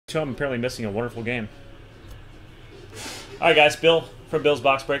Tom apparently missing a wonderful game. All right, guys. Bill from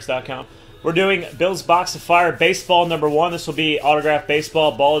BillsBoxBreaks.com. We're doing Bill's Box of Fire Baseball number 1. This will be Autographed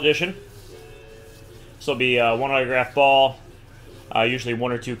Baseball Ball Edition. This will be one autographed ball, usually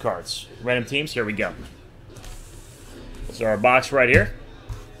 1 or 2 cards. Random teams, here we go. This is our box right here.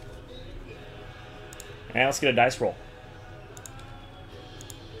 And let's get a dice roll.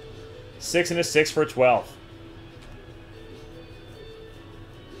 6 and a 6 for 12.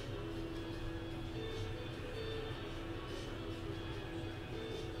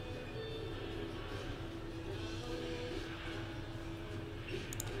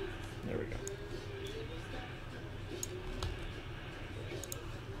 There we go.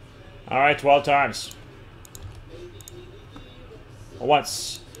 All right, 12 times.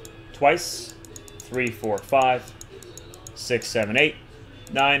 Once, twice, 3, 4, 5, 6, 7, 8,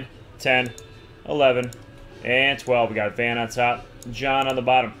 9, 10, 11, and 12. We got Van on top, John on the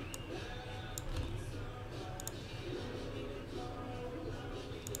bottom.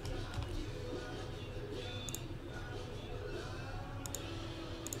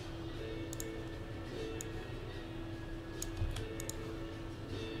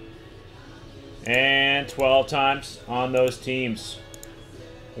 And 12 times on those teams.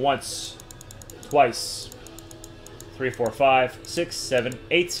 Once, twice, 3, 4, 5, 6, 7,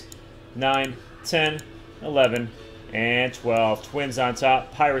 8, 9, 10, 11, and 12. Twins on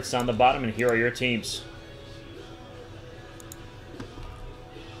top, Pirates on the bottom, and here are your teams.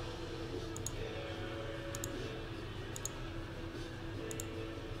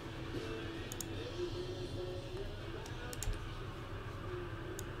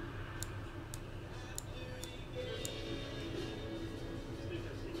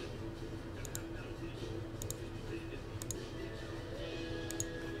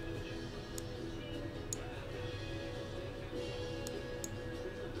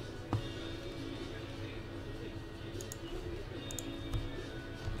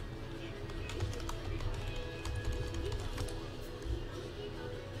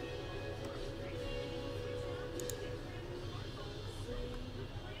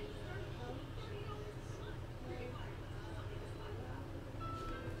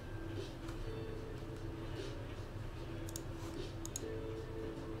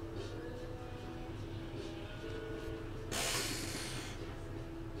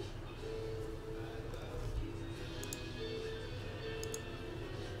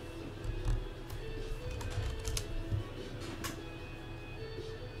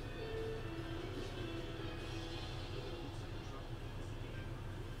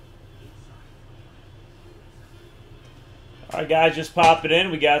 All right, guys, just pop it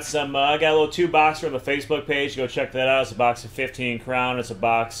in. We got some. I got a little 2-boxer on the Facebook page. Go check that out. It's a box of 15 Crown. It's a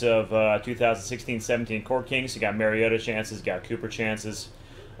box of 2016-17 Court Kings. You got Mariota chances. You got Cooper chances.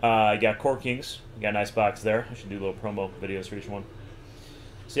 You got Court Kings. You got a nice box there. I should do little promo videos for each one.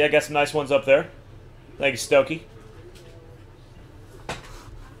 So yeah, I got some nice ones up there. Thank you, Stokey.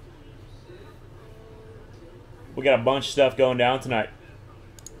 We got a bunch of stuff going down tonight.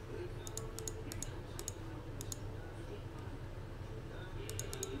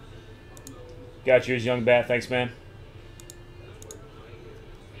 Got yours, Young Bat. Thanks, man.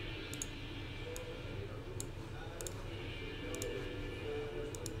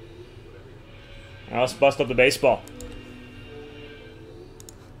 All right, let's bust up the baseball.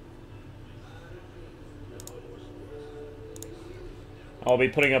 I'll be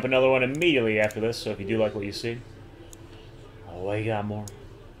putting up another one immediately after this, so if you do like what you see. Oh, I got more.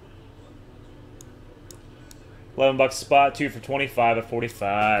 $11 a spot, 2 for 25 at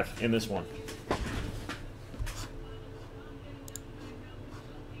 45 in this one.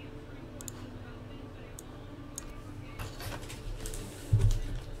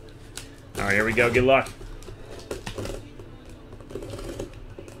 All right, here we go. Good luck.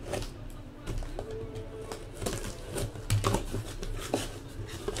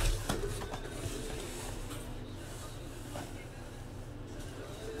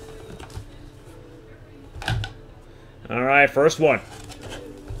 All right, first one.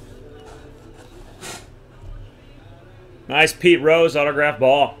 Nice Pete Rose autograph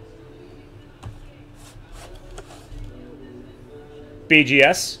ball.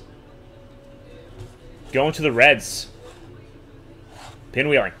 BGS. Going to the Reds.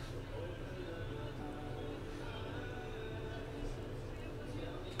 Pinwheeling.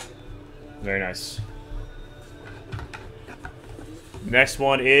 Very nice. Next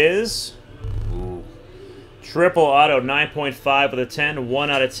one is triple auto, 9.5 with a 10, 1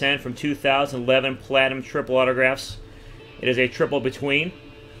 out of 10 from 2011 Platinum Triple Autographs. It is a triple between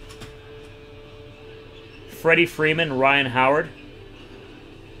Freddie Freeman, Ryan Howard.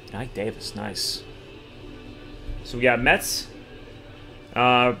 Ike Davis, nice. So we got Mets,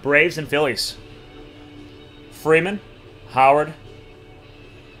 Braves, and Phillies. Freeman, Howard,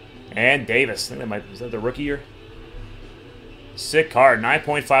 and Davis. I think that might, is that the rookie year? Sick card,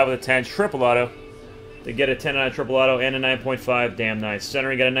 9.5 with a 10, triple auto. They get a 10 on a triple auto and a 9.5, damn nice.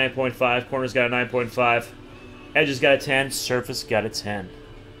 Centering got a 9.5, corners got a 9.5, edges got a 10, surface got a 10.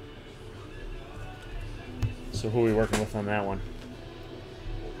 So who are we working with on that one?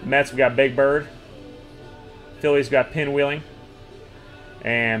 Mets, we got Big Bird. Phillies got Pinwheeling.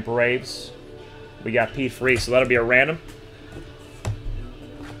 And Braves, we got Pete Free. So that'll be a random.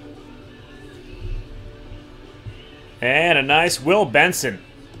 And a nice Will Benson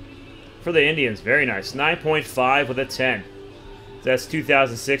for the Indians. Very nice. 9.5 with a 10. That's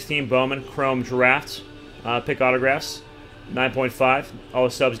 2016 Bowman Chrome Draft. Pick autographs. 9.5. All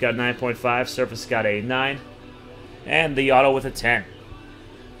the subs got 9.5. Surface got a 9. And the auto with a 10.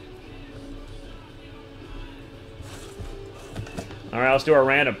 All right, let's do our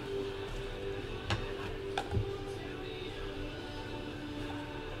random.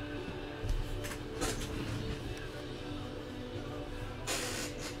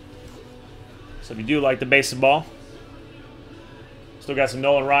 So if you do like the base of ball, still got some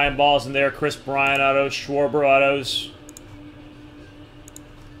Nolan Ryan balls in there, Chris Bryant autos, Schwarber autos.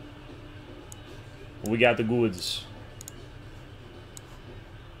 We got the goods.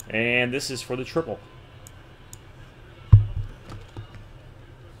 And this is for the triple.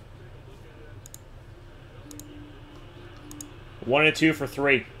 1 and 2 for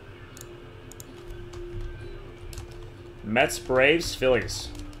 3. Mets, Braves, Phillies.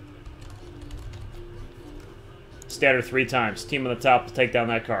 Standard 3 times. Team on the top will take down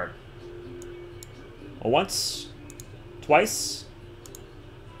that card. Once, twice,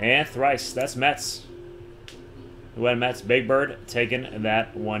 and thrice. That's Mets. Who had Mets? Big Bird taking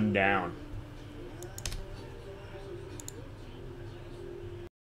that one down.